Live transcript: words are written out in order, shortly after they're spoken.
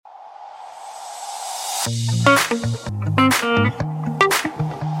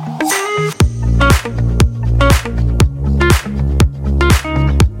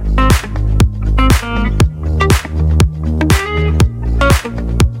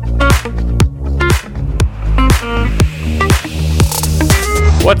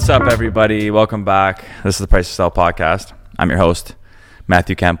What's up, everybody? Welcome back. This is the Price to Sell podcast. I'm your host,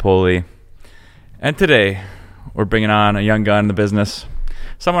 Matthew Campoli. And today, we're bringing on a young gun in the business.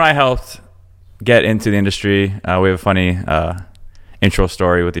 Someone I helped get into the industry. We have a funny intro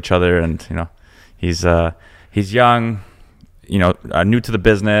story with each other. And, you know, he's young, new to the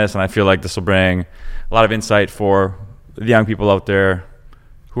business. And I feel like this will bring a lot of insight for the young people out there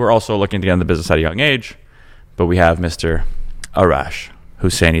who are also looking to get in the business at a young age. But we have Mr. Arash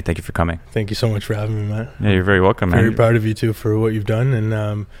Husseini. Thank you for coming. Thank you so much for having me, Matt. Yeah, you're very welcome, man. Very proud of you too for what you've done,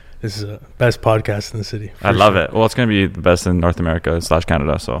 and this is the best podcast in the city. I love it. Well, it's going to be the best in North America /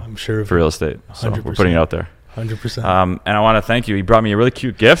 Canada, so I'm sure for real estate. So 100%. We're putting it out there. 100%. And I want to thank you. He brought me a really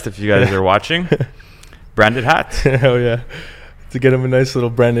cute gift. If you guys are watching, branded hat. Hell yeah! To get him a nice little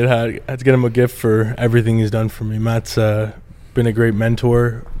branded hat. I had to get him a gift for everything he's done for me. Matt's been a great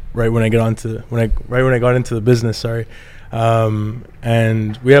mentor right when I got into the business. Sorry.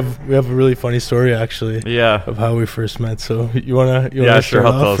 And we have a really funny story actually. Yeah. Of how we first met. So you wanna sure.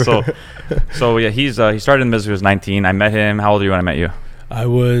 I'll tell. So yeah, he started in the business when he was 19. I met him. How old were you when I met you? I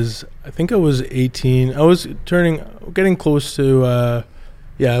think I was 18. I was getting close to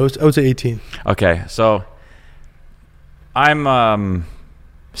I would say 18. Okay, so I'm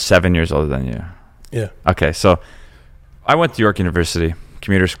 7 years older than you. Yeah. Okay, so I went to York University,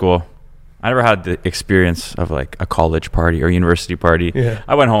 commuter school. I never had the experience of like a college party or university party. Yeah.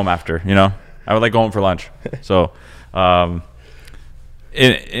 I went home after, I would like go home for lunch. So,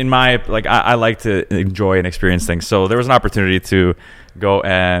 in my, like, I like to enjoy and experience things. So there was an opportunity to go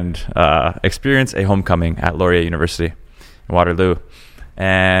and experience a homecoming at Laurier University in Waterloo.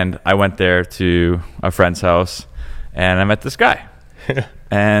 And I went there to a friend's house and I met this guy.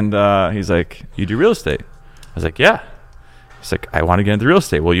 And he's like, "You do real estate?" I was like, "Yeah." He's like, "I want to get into real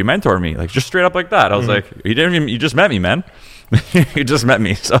estate. Will you mentor me?" Like, just straight up like that. I was like, you just met me, man. You just met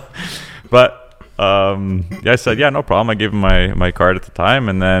me. So, but I said, yeah, no problem. I gave him my card at the time,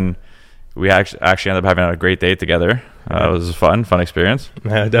 and then we actually ended up having a great date together. It was a fun experience.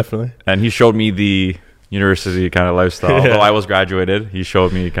 Yeah, definitely. And he showed me the university kind of lifestyle. Yeah. Although I was graduated, he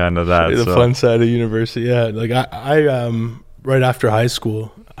showed me kind of that. The fun side of university. Yeah, like I right after high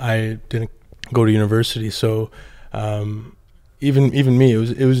school, I didn't go to university, so. Even me,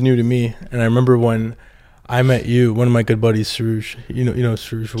 it was new to me. And I remember when I met you, one of my good buddies, Surush, you know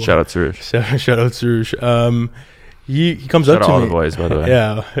Surush. Shout out Surush. Shout out Surush. He comes up to me. Shout out all the boys, by the way.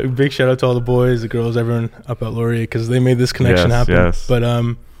 Yeah, big shout out to all the boys, the girls, everyone up at Laurier, because they made this connection happen. Yes. But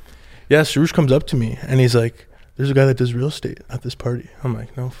Surush comes up to me and he's like, "There's a guy that does real estate at this party." I'm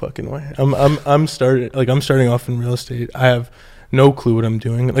like, "No fucking way." I'm starting off in real estate. I have no clue what I'm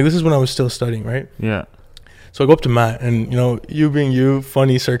doing. Like, this is when I was still studying, right? Yeah. So I go up to Matt, and you being you,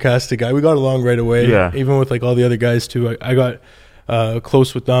 funny, sarcastic guy, we got along right away. Yeah. Even with like all the other guys too, I got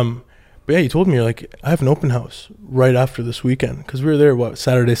close with them. But yeah, you told me, you're like, "I have an open house right after this weekend," because we were there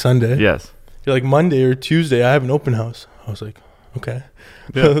Saturday, Sunday. Yes. You're like, "Monday or Tuesday, I have an open house." I was like, "Okay,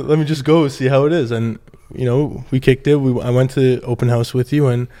 yeah. Let me just go see how it is." And we kicked it. I went to the open house with you,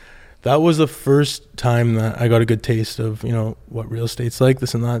 and that was the first time that I got a good taste of what real estate's like,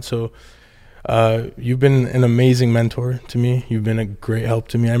 this and that. So. You've been an amazing mentor to me. You've been a great help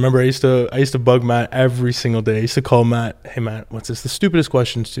to me. I remember I used to bug Matt every single day. I used to call Matt, "Hey Matt, what's this?" The stupidest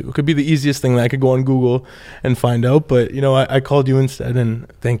questions too. It could be the easiest thing that I could go on Google and find out, but I called you instead, and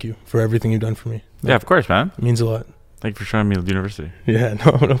thank you for everything you've done for me. Yeah, of course, man. It means a lot. Thank you for showing me the university. Yeah,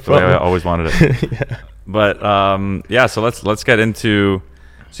 no problem. The way I always wanted it. Yeah. But so let's get into.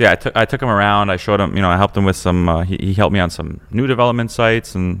 So yeah, I took him around. I showed him, I helped him with some. He helped me on some new development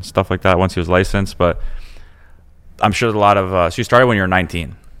sites and stuff like that once he was licensed. But I'm sure there's a lot of. So you started when you were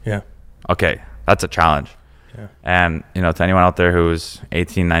 19. Yeah. Okay, that's a challenge. Yeah. And to anyone out there who's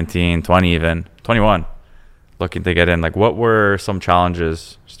 18, 19, 20, even 21, looking to get in, like, what were some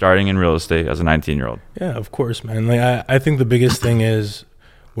challenges starting in real estate as a 19-year-old? Yeah, of course, man. Like I think the biggest thing is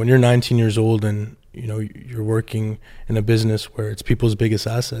when you're 19 years old and you're working in a business where it's people's biggest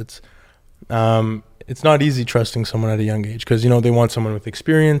assets. It's not easy trusting someone at a young age because, they want someone with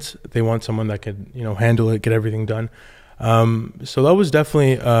experience. They want someone that could, handle it, get everything done. So that was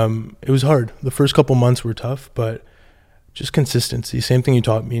definitely, it was hard. The first couple months were tough, but just consistency. Same thing you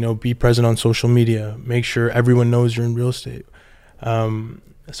taught me, be present on social media, make sure everyone knows you're in real estate.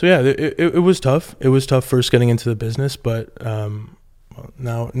 So yeah, it was tough. It was tough first getting into the business, but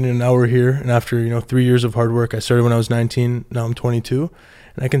Now we're here, and after 3 years of hard work, I started when I was 19. Now I'm 22,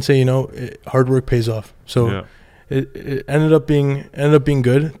 and I can say hard work pays off. So Yeah. it ended up being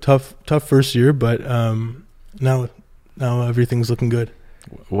good. Tough first year, but now everything's looking good.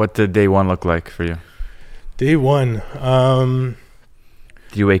 What did day one look like for you? Day one,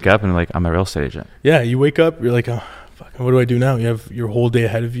 Do you wake up and like, I'm a real estate agent? yeah, you wake up, you're like, oh, fuck, what do I do now? You have your whole day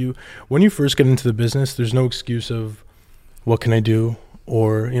ahead of you. When you first get into the business, there's no excuse of what can I do,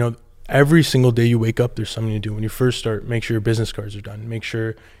 or every single day you wake up, there's something to do. When you first start, make sure your business cards are done. Make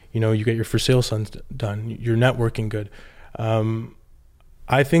sure you get your for sale signs done. You're networking good.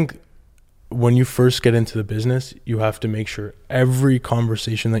 I think when you first get into the business, you have to make sure every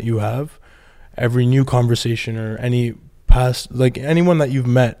conversation that you have, every new conversation or any past, like anyone that you've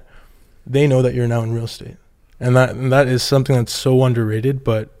met, they know that you're now in real estate. And that is something that's so underrated,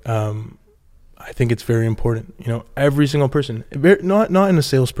 but I think it's very important. Every single person, not in a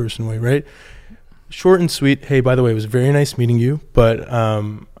salesperson way, right? Short and sweet. Hey, by the way, it was very nice meeting you, but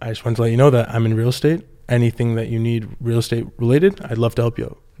I just wanted to let you know that I'm in real estate. Anything that you need real estate related, I'd love to help you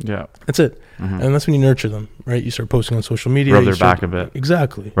out. Yeah. That's it. Mm-hmm. And that's when you nurture them, right? You start posting on social media. Rub their back a bit.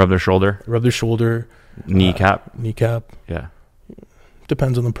 Exactly. Rub their shoulder. Rub their shoulder. Kneecap. Kneecap. Yeah.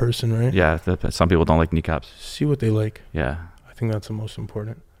 Depends on the person, right? Yeah. Some people don't like kneecaps. See what they like. Yeah. I think that's the most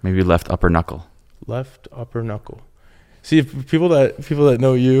important. Maybe left upper knuckle. Left upper knuckle. See, if people that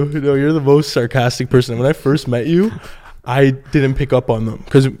know you, you're the most sarcastic person. When I first met you, I didn't pick up on them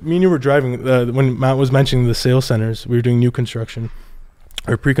because me and you were driving when Matt was mentioning the sales centers. We were doing new construction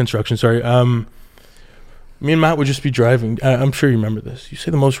or pre-construction. Sorry. Me and Matt would just be driving. I'm sure you remember this. You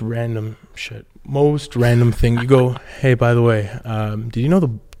say the most random shit, most random thing. You go, hey, by the way, did you know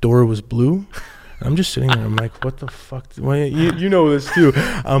the door was blue? I'm just sitting there. I'm like, what the fuck? Well, you know this too.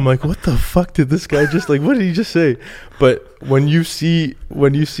 I'm like, what the fuck did this guy just like? What did he just say? But when you do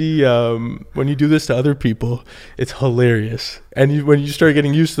this to other people, it's hilarious. And when you start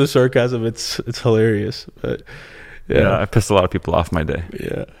getting used to the sarcasm, it's hilarious. But Yeah, I pissed a lot of people off my day.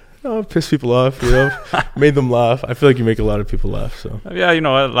 Yeah. Oh, piss people off, made them laugh. I feel like you make a lot of people laugh. So Yeah, you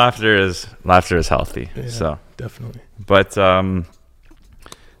know what? Laughter is healthy. yeah, So definitely. But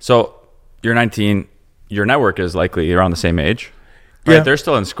so you're 19. Your network is likely around the same age, right? Yeah. They're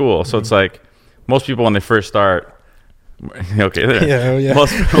still in school, so it's like most people when they first start. Okay, Yeah.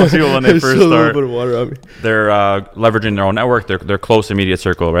 most people when they There's first still a start, little bit of water on me. they're leveraging their own network, their close immediate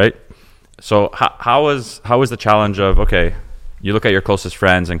circle, right? So how is the challenge of, okay, you look at your closest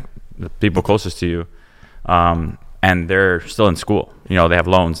friends and the people closest to you, and they're still in school, they have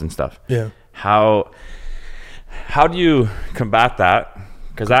loans and stuff. Yeah. How do you combat that?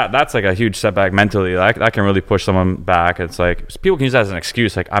 Because that's like a huge setback mentally. That can really push someone back. It's like people can use that as an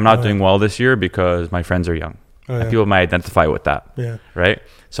excuse, like I'm not doing well this year because my friends are young. And people might identify with that. Yeah. Right.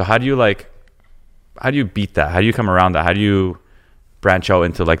 So how do you beat that? How do you come around that? How do you branch out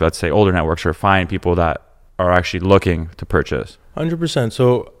into, like, let's say older networks, or find people that are actually looking to purchase? 100%.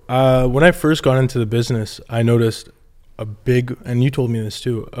 So when I first got into the business, I noticed a big, and you told me this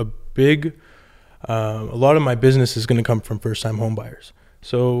too, a lot of my business is going to come from first-time home buyers.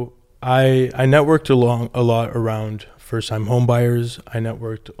 So I networked a lot around first-time home buyers. I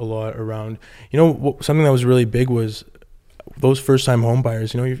networked a lot around, something that was really big was those first-time home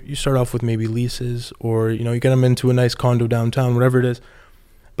buyers. You start off with maybe leases, or, you get them into a nice condo downtown, whatever it is.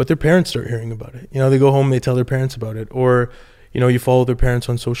 But their parents start hearing about it. They go home, they tell their parents about it, or, you follow their parents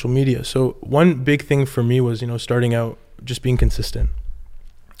on social media. So one big thing for me was, starting out, just being consistent.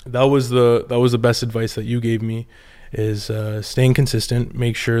 That was the best advice that you gave me, is staying consistent.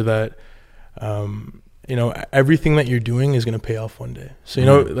 Make sure that everything that you're doing is going to pay off one day. So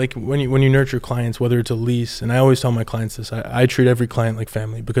like when you nurture clients, whether it's a lease, and I always tell my clients this, I treat every client like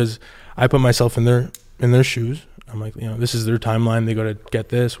family, because I put myself in their shoes. I'm like, this is their timeline. They got to get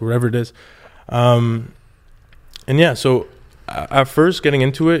this, whatever it is. And yeah, so at first getting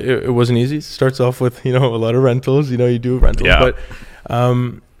into it wasn't easy. It starts off with, a lot of rentals, you do rentals, but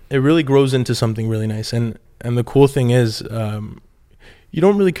it really grows into something really nice. And the cool thing is, you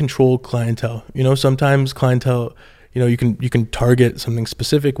don't really control clientele. Sometimes clientele, you can target something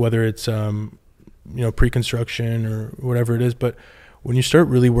specific, whether it's, pre-construction or whatever it is. But when you start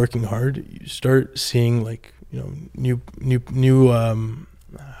really working hard, you start seeing, like, new,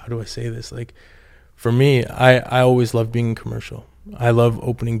 how do I say this? Like, for me, I always loved being in commercial. I love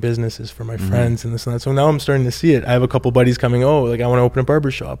opening businesses for my friends and this and that. So now I'm starting to see it. I have a couple buddies coming, like, I want to open a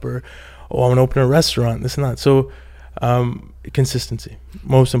barbershop, or, I want to open a restaurant, this and that. So consistency,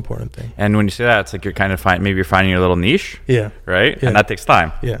 most important thing. And when you say that, it's like you're kind of you're finding your little niche. Yeah. Right? Yeah. And that takes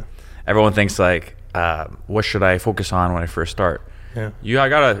time. Yeah. Everyone thinks, like, what should I focus on when I first start? Yeah. You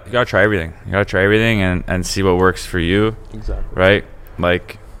gotta try everything. You gotta try everything and see what works for you. Exactly. Right?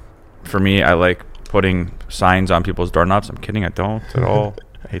 Like, for me, I like putting signs on people's doorknobs. I'm kidding, I don't at all.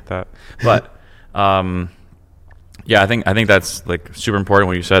 I hate that. But yeah, I think that's like super important.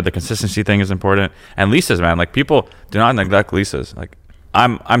 What you said, the consistency thing is important, and leases, man. Like, people do not neglect leases. Like,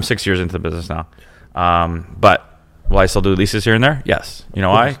 I'm 6 years into the business now, but will I still do leases here and there? Yes. You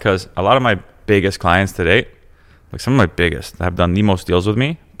know why? Because a lot of my biggest clients to date, like some of my biggest that have done the most deals with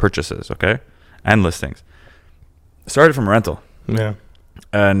me, purchases, okay, and listings, started from a rental. Yeah.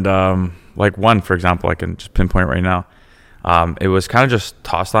 And like one, for example, I can just pinpoint right now. It was kind of just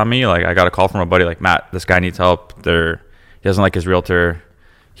tossed on me. Like, I got a call from a buddy, like, Matt, this guy needs help. He doesn't like his realtor.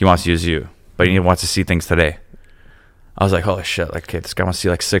 He wants to use you, but he wants to see things today. I was like, holy shit. Like, okay, this guy wants to see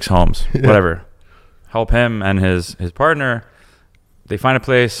like 6 homes, whatever. Help him and his partner. They find a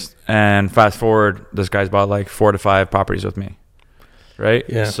place, and fast forward, this guy's bought like 4 to 5 properties with me. Right?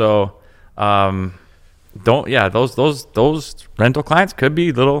 Yeah. So, those rental clients could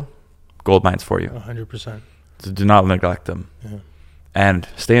be little gold mines for you. 100%. So do not neglect them. Yeah. And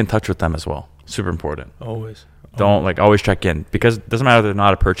stay in touch with them as well. Super important. Always. Don't always check in, because it doesn't matter if they're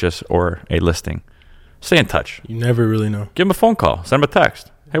not a purchase or a listing. Stay in touch. You never really know. Give them a phone call. Send them a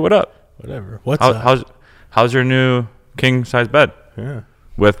text. Hey, what up? Whatever. What's up? How's your new king size bed? Yeah.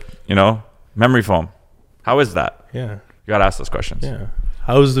 With, memory foam. How is that? Yeah. You got to ask those questions. Yeah.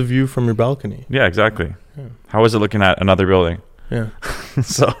 How's the view from your balcony? Yeah, exactly. Yeah. How is it looking at another building? Yeah.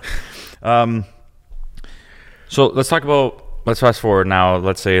 So let's fast forward now.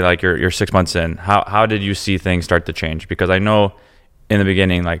 Let's say like you're 6 months in. How did you see things start to change? Because I know in the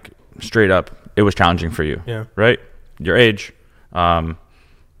beginning, like, straight up, it was challenging for you. Yeah. Right? Your age,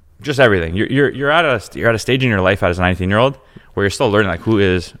 just everything. You're at a stage in your life as a 19-year-old where you're still learning, like, who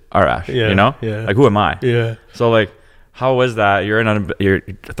is Arash? Yeah. Yeah. Like, who am I? Yeah. So, like, how was that? You're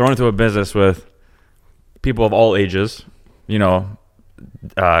thrown into a business with people of all ages,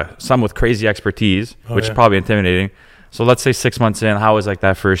 some with crazy expertise, which is probably intimidating. So let's say 6 months in, how was like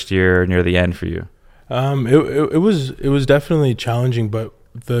that first year near the end for you? It was definitely challenging, but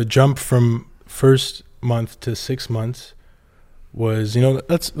the jump from first month to 6 months was,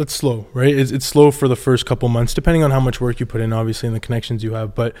 that's slow, right? It's slow for the first couple months, depending on how much work you put in, obviously, and the connections you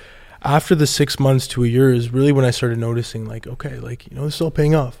have. But after the 6 months to a year is really when I started noticing, like, okay, like, this is all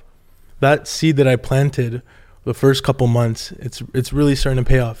paying off. That seed that I planted the first couple months, it's really starting to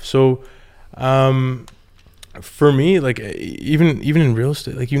pay off. So, for me, like, even in real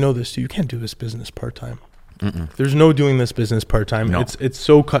estate, like, this, you can't do this business part-time. There's no doing this business part-time. No. It's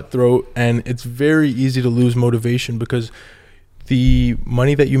so cutthroat, and it's very easy to lose motivation, because the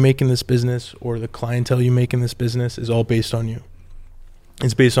money that you make in this business or the clientele you make in this business is all based on you.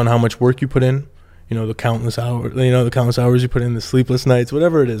 It's based on how much work you put in, the countless hours you put in, the sleepless nights,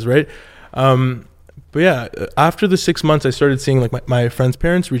 whatever it is, right? But yeah, after the 6 months, I started seeing like my friends'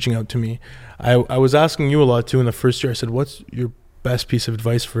 parents reaching out to me. I was asking you a lot too in the first year. I said, what's your best piece of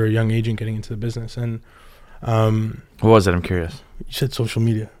advice for a young agent getting into the business? And what was it? I'm curious. You said social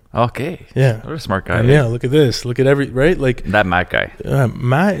media. Okay. Yeah. What a smart guy. And yeah, look at this. Look at right? Like that Matt guy.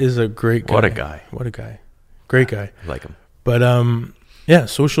 Matt is a great guy. What a guy. What a guy. Great guy. I like him. But yeah,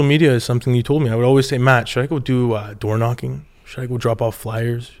 social media is something you told me. I would always say, Matt, should I go do door knocking? Should I go drop off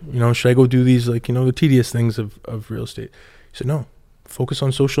flyers? Should I go do these, like, the tedious things of real estate? He said, no, focus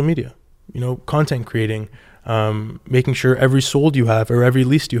on social media, content creating, making sure every sold you have or every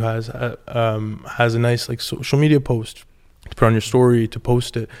lease you has a nice like social media post to put on your story, to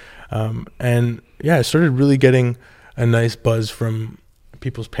post it. And yeah, I started really getting a nice buzz from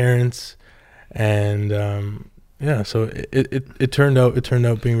people's parents, and yeah, so it turned out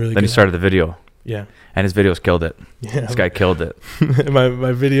being really good. Then he started the video. Yeah. And his videos killed it. Yeah. This guy killed it.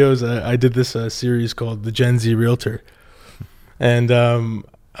 my videos, I did this series called The Gen Z Realtor. And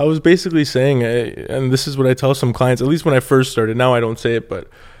I was basically saying, and this is what I tell some clients, at least when I first started, now I don't say it, but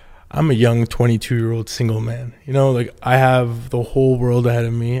I'm a young 22-year-old single man. Like, I have the whole world ahead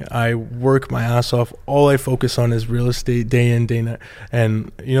of me. I work my ass off. All I focus on is real estate day in, day out.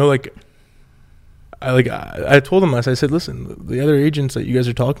 And, I told them, I said, listen, the other agents that you guys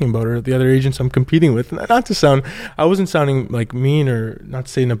are talking about are the other agents I'm competing with. Not to sound, I wasn't sounding like mean or not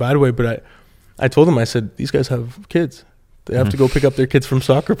to say in a bad way, but I told them, I said, these guys have kids. They have to go pick up their kids from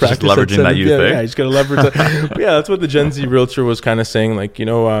soccer practice. Just leveraging that youth thing. Yeah, you just got to leverage that. But yeah, that's what the Gen Z Realtor was kind of saying. Like,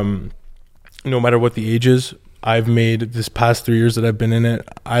 no matter what the age is, I've made this past 3 years that I've been in it.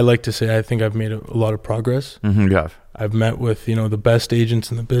 I like to say I think I've made a lot of progress. Mm-hmm, you have. I've met with, the best agents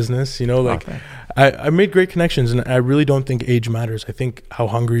in the business, I made great connections, and I really don't think age matters. I think how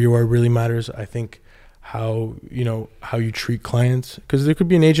hungry you are really matters. I think how you treat clients, because there could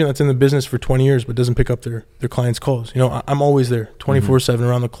be an agent that's in the business for 20 years but doesn't pick up their clients' calls. I'm always there 24/7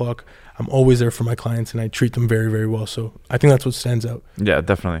 around the clock. I'm always there for my clients, and I treat them very, very well. So I think that's what stands out. Yeah,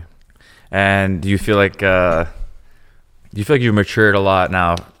 definitely. And do you feel like you've matured a lot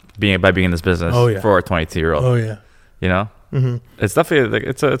now by being in this business for a 22-year-old? Oh yeah. Mm-hmm. It's definitely like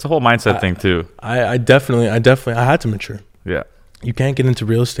it's a whole mindset thing too. I definitely I had to mature. Yeah. You can't get into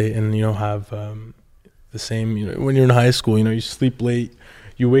real estate and have the same, when you're in high school, you sleep late,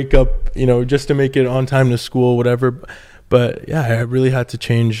 you wake up, just to make it on time to school, whatever. But yeah, I really had to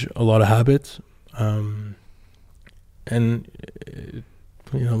change a lot of habits. And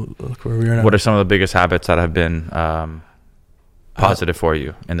look where we are now. What are some of the biggest habits that have been positive for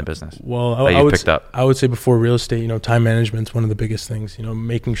you in the business? Well, that you picked up? I would say before real estate, time management's one of the biggest things.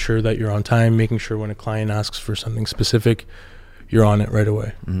 Making sure that you're on time, making sure when a client asks for something specific, you're on it right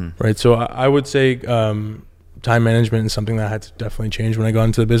away. Mm-hmm. Right. So I would say time management is something that I had to definitely change when I got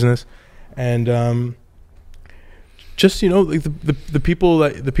into the business, and just like the people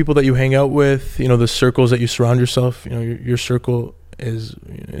that you hang out with, the circles that you surround yourself. Your circle is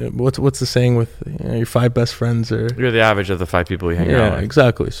what's the saying with your 5 best friends, or you're the average of the 5 people you hang out with. Yeah,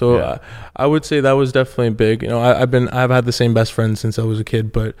 exactly. So I would say that was definitely big. I've had the same best friends since I was a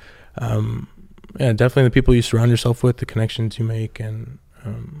kid, but definitely the people you surround yourself with, the connections you make, and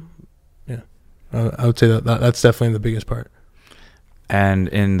I would say that's definitely the biggest part. And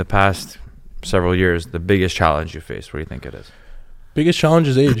in the past several years, the biggest challenge you faced, what do you think it is? Biggest challenge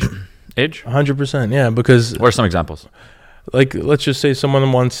is age. Age? 100%, yeah. Because what are some examples? Like, let's just say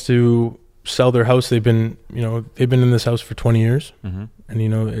someone wants to sell their house. They've been in this house for 20 years, mm-hmm.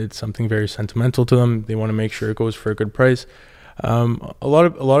 and it's something very sentimental to them. They want to make sure it goes for a good price. A lot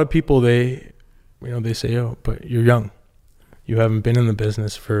of people, they say, "Oh, but you're young. You haven't been in the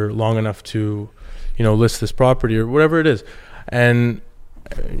business for long enough to, list this property," or whatever it is. And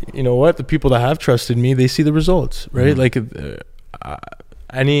you know what? The people that have trusted me, they see the results, right? Mm-hmm. Like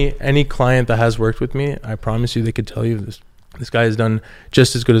any client that has worked with me, I promise you, they could tell you this guy has done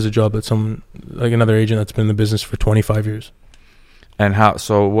just as good as a job that someone like another agent that's been in the business for 25 years. And how?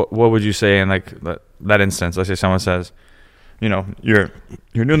 So what would you say in like that instance? Let's say someone says, you're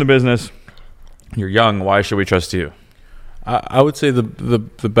new in the business, you're young. Why should we trust you? I would say the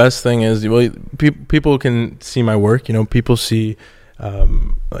best thing is, well, people can see my work. People see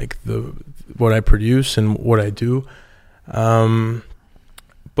like what I produce and what I do.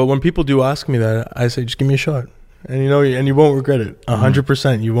 But when people do ask me that, I say, just give me a shot. And and you won't regret it.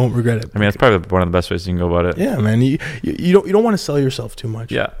 100%, you won't regret it. I mean, that's probably one of the best ways you can go about it. Yeah, man. You don't want to sell yourself too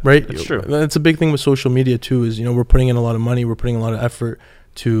much. Yeah, right. That's true. That's a big thing with social media too. Is we're putting in a lot of money, we're putting a lot of effort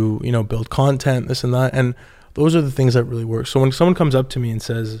to build content, this and that, and those are the things that really work. So when someone comes up to me and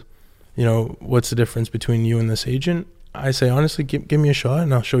says, what's the difference between you and this agent? I say, honestly, give me a shot,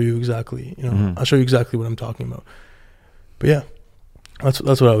 and I'll show you exactly. Mm-hmm. I'll show you exactly what I'm talking about. But yeah, that's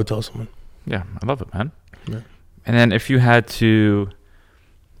what I would tell someone. Yeah, I love it, man. Yeah. And then if you had to,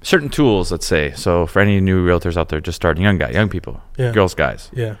 certain tools, let's say, so for any new realtors out there just starting, young people, girls,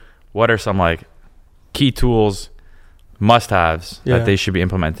 guys, what are some like key tools, must-haves that they should be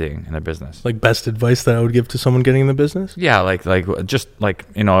implementing in their business? Like best advice that I would give to someone getting in the business? Yeah, like just like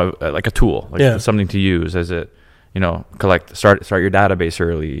like a tool, like something to use. Is it start your database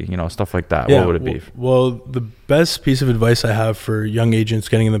early, stuff like that? What would it be? Well, the best piece of advice I have for young agents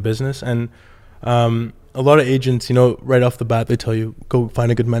getting in the business, and a lot of agents, right off the bat, they tell you, go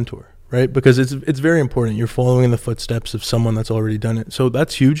find a good mentor, right? Because it's very important. You're following in the footsteps of someone that's already done it. So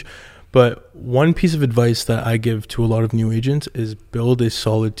that's huge. But one piece of advice that I give to a lot of new agents is build a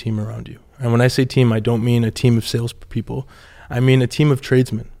solid team around you. And when I say team, I don't mean a team of salespeople. I mean a team of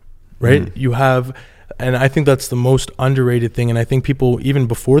tradesmen, right? Mm. You have, and I think that's the most underrated thing. And I think people, even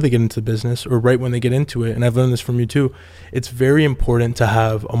before they get into the business or right when they get into it, and I've learned this from you too, it's very important to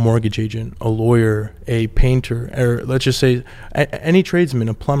have a mortgage agent, a lawyer, a painter, or let's just say any tradesman,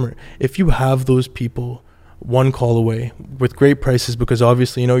 a plumber. If you have those people one call away with great prices, because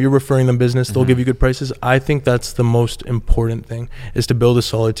obviously, you're referring them business, they'll give you good prices. I think that's the most important thing, is to build a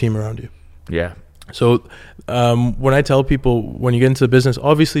solid team around you. Yeah. So when I tell people, when you get into the business,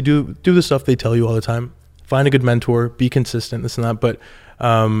 obviously do the stuff they tell you all the time. Find a good mentor, be consistent, this and that. But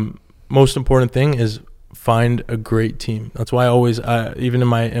most important thing is find a great team. That's why I always, even in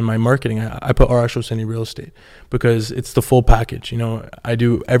my marketing, I put R. Ashoseni Real Estate, because it's the full package. I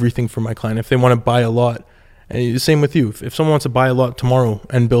do everything for my client. If they want to buy a lot, and the same with you. If someone wants to buy a lot tomorrow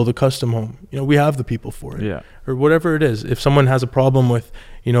and build a custom home, we have the people for it. Yeah. Or whatever it is. If someone has a problem with,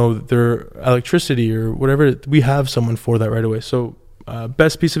 their electricity or whatever, we have someone for that right away. So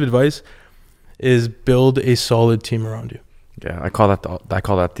best piece of advice is build a solid team around you. Yeah, I call that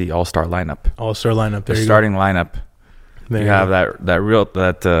the all-star lineup. All-star lineup. There The you starting lineup. There You have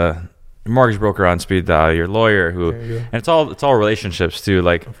that mortgage broker on speed dial, your lawyer who, There you go. and it's all relationships too.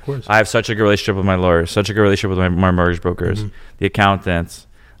 Like Of course. I have such a good relationship with my lawyer, such a good relationship with my mortgage brokers, Mhm. the accountants,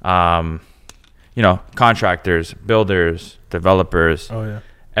 contractors, builders, developers. Oh yeah.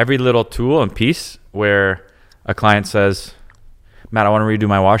 Every little tool and piece where a client says, Matt, I want to redo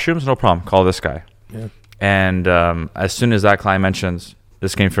my washrooms. No problem. Call this guy. Yeah. And as soon as that client mentions,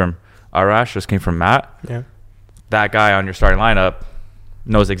 this came from Arash, this came from Matt, Yeah. that guy on your starting lineup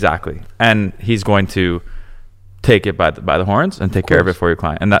knows exactly. And he's going to take it by the horns and take care of it for your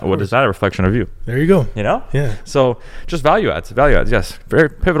client. And that, what is that? A reflection of you. There you go. You know? Yeah. So just value adds. Yes. Very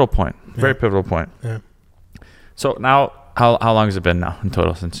pivotal point. Very pivotal point. Yeah. So now, how long has it been now in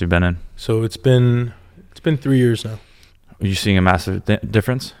total since you've been in? So it's been 3 years now. Are you seeing a massive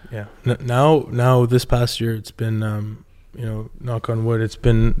difference? Yeah. Now this past year, it's been, knock on wood, it's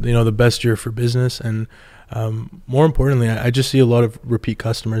been, the best year for business. And more importantly, I just see a lot of repeat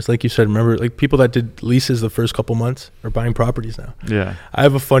customers. Like you said, remember, like people that did leases the first couple months are buying properties now. Yeah. I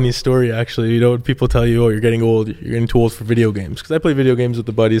have a funny story, actually. When people tell you, oh, you're getting old, you're getting too old for video games. Because I play video games with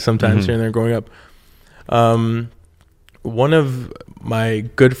the buddies sometimes here and there growing up. One of my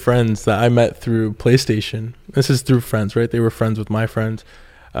good friends that I met through PlayStation, this is through friends, right? They were friends with my friends.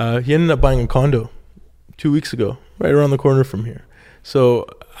 He ended up buying a condo 2 weeks ago, right around the corner from here. So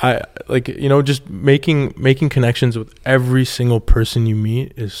I just making connections with every single person you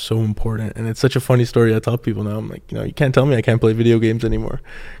meet is so important. And it's such a funny story I tell people now. I'm like, you can't tell me I can't play video games anymore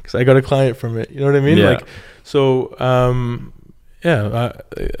because I got a client from it. You know what I mean? Yeah.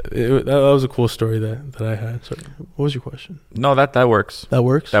 That was a cool story that I had. So what was your question? No, that works. That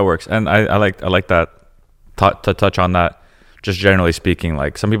works? That works. And I like that to touch on that. Just generally speaking,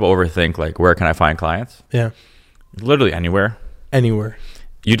 like some people overthink like where can I find clients? Yeah. Literally anywhere.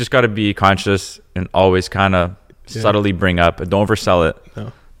 You just got to be conscious and always kind of subtly bring up, and don't oversell it,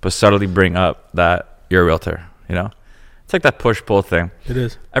 but subtly bring up that you're a realtor, It's like that push-pull thing. It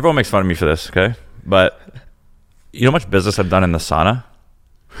is. Everyone makes fun of me for this, okay? But you know how much business I've done in the sauna?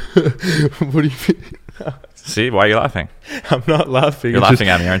 What do you mean? See, why are you laughing? I'm not laughing. You're laughing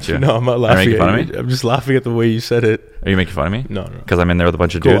at me, aren't you? No, I'm not laughing. Are you making fun of me? I'm just laughing at the way you said it. Are you making fun of me? No. Because I'm in there with a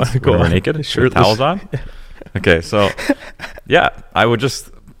bunch of Go dudes on, go we're on. naked, Sure, with towels on. Okay, so yeah, I would just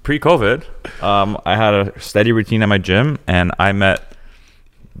pre-COVID, I had a steady routine at my gym, and I met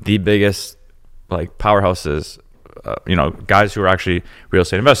the biggest like powerhouses, guys who are actually real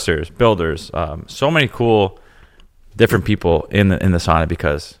estate investors, builders, so many cool different people in the sauna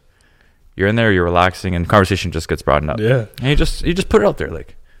because you're in there, you're relaxing, and conversation just gets broadened up. Yeah. And you just put it out there,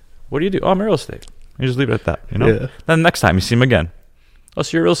 like, what do you do? Oh, I'm real estate. You just leave it at that, Yeah. Then next time you see him again, oh,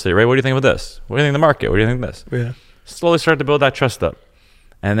 so you're real estate, right? What do you think about this? What do you think of the market? What do you think of this? Yeah. Slowly start to build that trust up.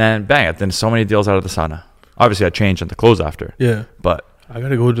 And then bang, then so many deals out of the sauna. Obviously, I changed into close after. Yeah. But I got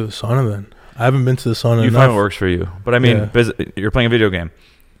to go to the sauna then. I haven't been to the sauna you enough. find what works for you. But I mean, Yeah. you're playing a video game.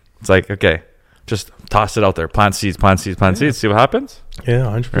 It's like, okay, just toss it out there. Plant seeds, see what happens. Yeah,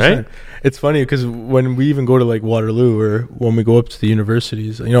 100%. Right? It's funny because when we even go to like Waterloo or when we go up to the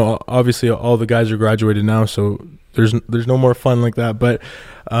universities, obviously all the guys are graduated now, so there's no more fun like that. But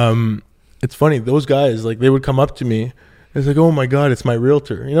it's funny, those guys, like they would come up to me. It's like, oh my God, it's my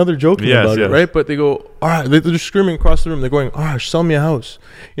realtor. They're joking about it, right? But they go, all right, they're screaming across the room. They're going, Arash, sell me a house.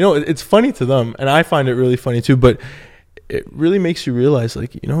 It's funny to them, and I find it really funny too. But it really makes you realize,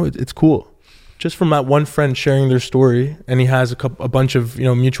 like, it's cool. Just from that one friend sharing their story, and he has a bunch of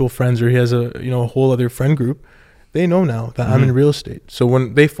mutual friends, or he has a whole other friend group. They know now that I'm in real estate. So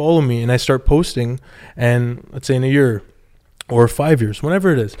when they follow me and I start posting, and let's say in a year or 5 years,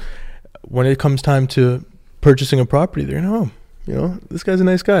 whenever it is, when it comes time to purchasing a property, they're this guy's a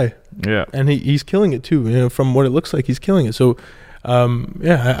nice guy. Yeah. And he's killing it too. From what it looks like, he's killing it. So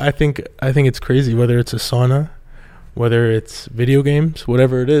I think it's crazy, whether it's a sauna, whether it's video games,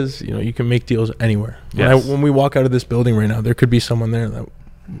 whatever it is, you can make deals anywhere. Yes. When we walk out of this building right now, there could be someone there that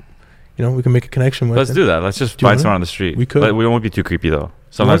we can make a connection with. Let's do that. Let's just Do you find wanna? someone on the street. We could. We won't be too creepy though.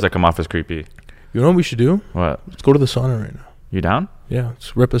 Sometimes I come off as creepy. You know what we should do? What? Let's go to the sauna right now. You down? Yeah,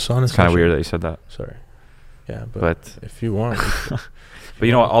 let's rip a sauna. It's kind of weird that you said that. Sorry. Yeah, But if you want. But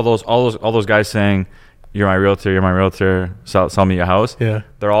you know what? All those guys saying, "You're my realtor, sell me your house." Yeah.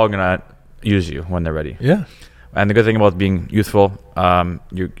 They're all gonna use you when they're ready. Yeah. And the good thing about being youthful,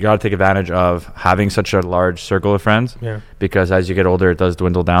 you got to take advantage of having such a large circle of friends. Yeah. Because as you get older, it does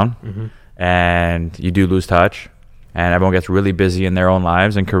dwindle down, Mm-hmm. and you do lose touch. and everyone gets really busy in their own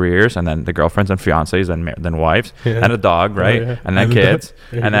lives and careers, and then the girlfriends and fiancés, then wives, and a dog, right? And then kids,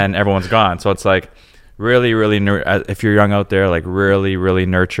 and then everyone's gone. So it's like really, really, if you're young out there, like really, really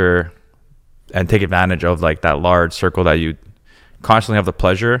nurture and take advantage of like that large circle that you constantly have the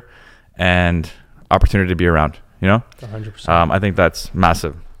pleasure and opportunity to be around, 100%. I think that's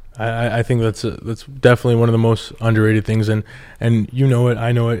massive. I think that's definitely one of the most underrated things, and you know it,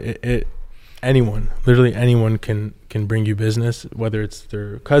 I know it. Anyone, literally anyone can bring you business, whether it's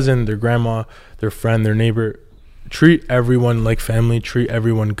their cousin, their grandma, their friend, their neighbor. Treat everyone like family, treat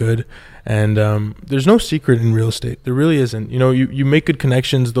everyone good. And there's no secret in real estate. There really isn't. You make good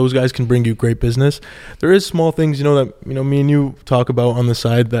connections. Those guys can bring you great business. There is small things, that, me and you talk about on the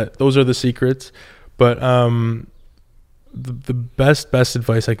side, that those are the secrets. But the best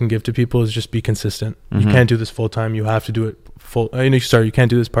advice I can give to people is just be consistent. You can't do this full time. You have to do it you can't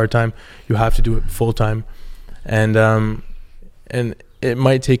do this part time. You have to do it full time. And it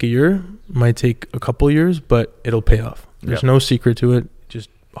might take a year, might take a couple years, but it'll pay off. There's no secret to it. Just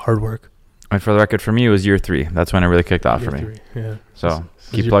hard work. And for the record, for me, it was year 3. That's when it really kicked off for me. Yeah. So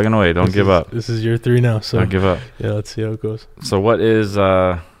keep plugging away. Don't give up. This is year 3 now. So don't give up. Yeah, let's see how it goes. So what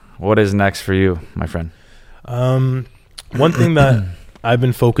is next for you, my friend? One thing that I've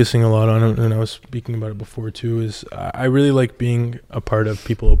been focusing a lot on, and I was speaking about it before too, is I really like being a part of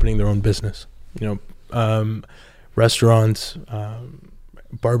people opening their own business. Restaurants,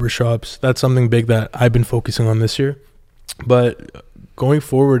 barbershops. That's something big that I've been focusing on this year. But going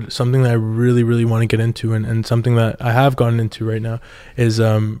forward, something that I really, really want to get into, and something that I have gotten into right now, is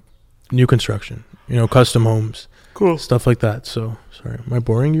new construction. Custom homes, cool stuff like that. So, sorry, am I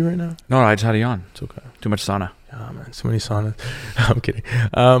boring you right now? No, I just had you on. It's okay. Too much sauna. Oh man, so many saunas. I'm kidding.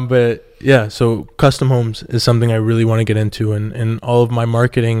 But yeah, so custom homes is something I really want to get into, and all of my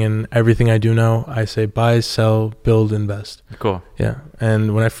marketing and everything I do now, I say buy, sell, build, invest. Cool. Yeah.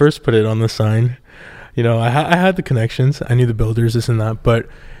 And when I first put it on the sign, I had the connections, I knew the builders, this and that, but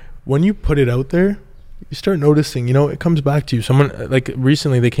when you put it out there, you start noticing, it comes back to you. Someone, like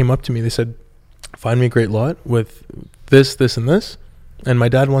recently, they came up to me, they said, find me a great lot with this, and this. And my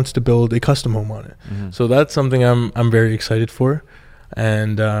dad wants to build a custom home on it. So that's something I'm very excited for.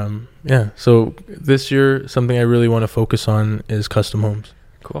 And so this year, something I really want to focus on is custom homes.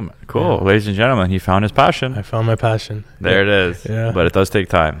 Cool, man. Cool. Yeah. Ladies and gentlemen, he found his passion. I found my passion. There it is. Yeah. But it does take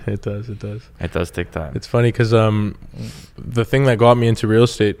time. It does. It does take time. It's funny because the thing that got me into real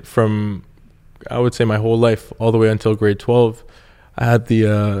estate from, I would say, my whole life, all the way until grade 12, I had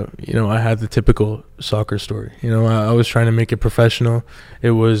the typical soccer story. I was trying to make it professional.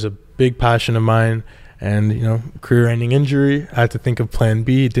 It was a big passion of mine, and career-ending injury. I had to think of plan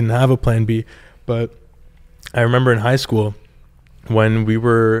B. Didn't have a plan B, but I remember in high school when we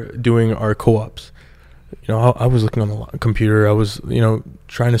were doing our co-ops. I was looking on the computer. I was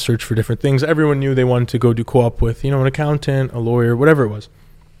trying to search for different things. Everyone knew they wanted to go do co-op with an accountant, a lawyer, whatever it was.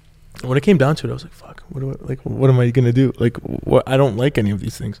 When it came down to it, I was like, fuck, what am I going to do? What? I don't like any of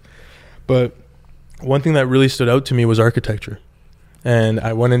these things. But one thing that really stood out to me was architecture. And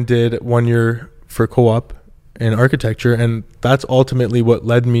I went and did 1 year for co-op in architecture. And that's ultimately what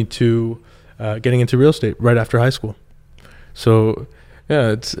led me to getting into real estate right after high school. So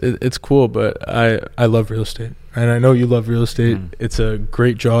yeah, it's cool, but I love real estate. And I know you love real estate. It's a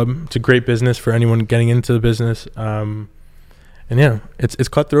great job. It's a great business for anyone getting into the business. And yeah, it's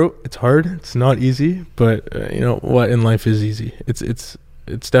cutthroat. It's hard. It's not easy, but what in life is easy? It's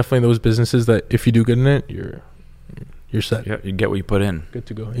definitely those businesses that if you do good in it, you're set. Yeah, you get what you put in. Good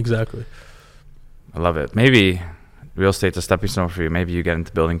to go. Exactly. I love it. Maybe real estate's a stepping stone for you. Maybe you get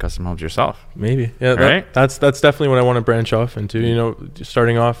into building custom homes yourself. Maybe. Yeah. Right? That's definitely what I want to branch off into.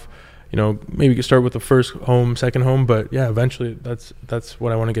 Starting off, maybe you can start with the first home, second home, but yeah, eventually that's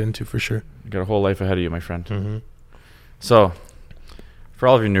what I want to get into for sure. You got a whole life ahead of you, my friend. Mm-hmm. So, for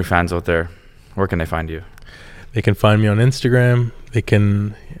all of your new fans out there, where can they find you? They can find me on Instagram. They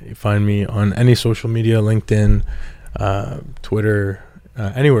can find me on any social media, LinkedIn, Twitter,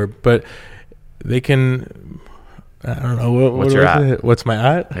 anywhere. But they can, I don't know. What's your at? What's my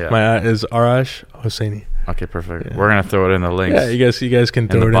at? Yeah. My at is Arash Hosseini. Okay, perfect. Yeah. We're going to throw it in the links. Yeah, you guys can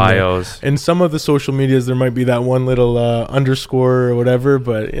throw it in bios. In some of the social medias, there might be that one little underscore or whatever,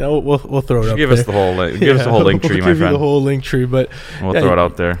 but we'll throw it up. Give us the whole link. Give us the whole link tree, my friend. Give you the whole link tree, but we'll throw it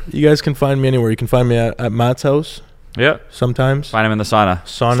out there. You guys can find me anywhere. You can find me at Matt's house. Yeah. Sometimes. Find him in the sauna.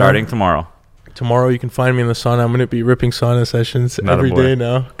 Starting tomorrow. Tomorrow you can find me in the sauna. I'm going to be ripping sauna sessions every day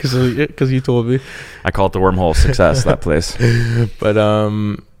now because you told me. I call it the wormhole success, that place. But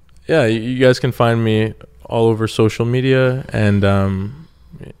yeah, you guys can find me all over social media, and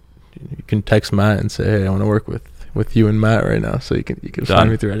you can text Matt and say, hey, I want to work with with you and Matt right now, so you can Done. find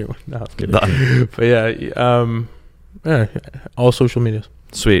me through anyone. No, I'm kidding. Done. But yeah, all social medias.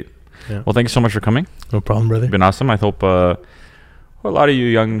 Sweet. Yeah. Well, thank you so much for coming. No problem, brother. It's been awesome. I hope a lot of you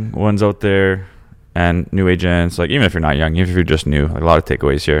young ones out there and new agents, like even if you're not young, even if you're just new, like a lot of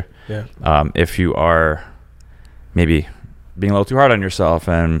takeaways here. Yeah. If you are maybe being a little too hard on yourself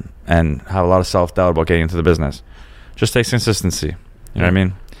and have a lot of self-doubt about getting into the business, just takes consistency. You know what I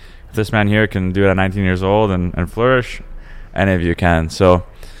mean? If this man here can do it at 19 years old and flourish, any of you can. So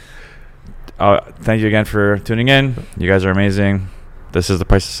thank you again for tuning in. You guys are amazing. This is the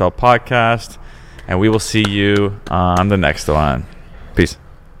Price to Sell podcast, and we will see you on the next one. Peace.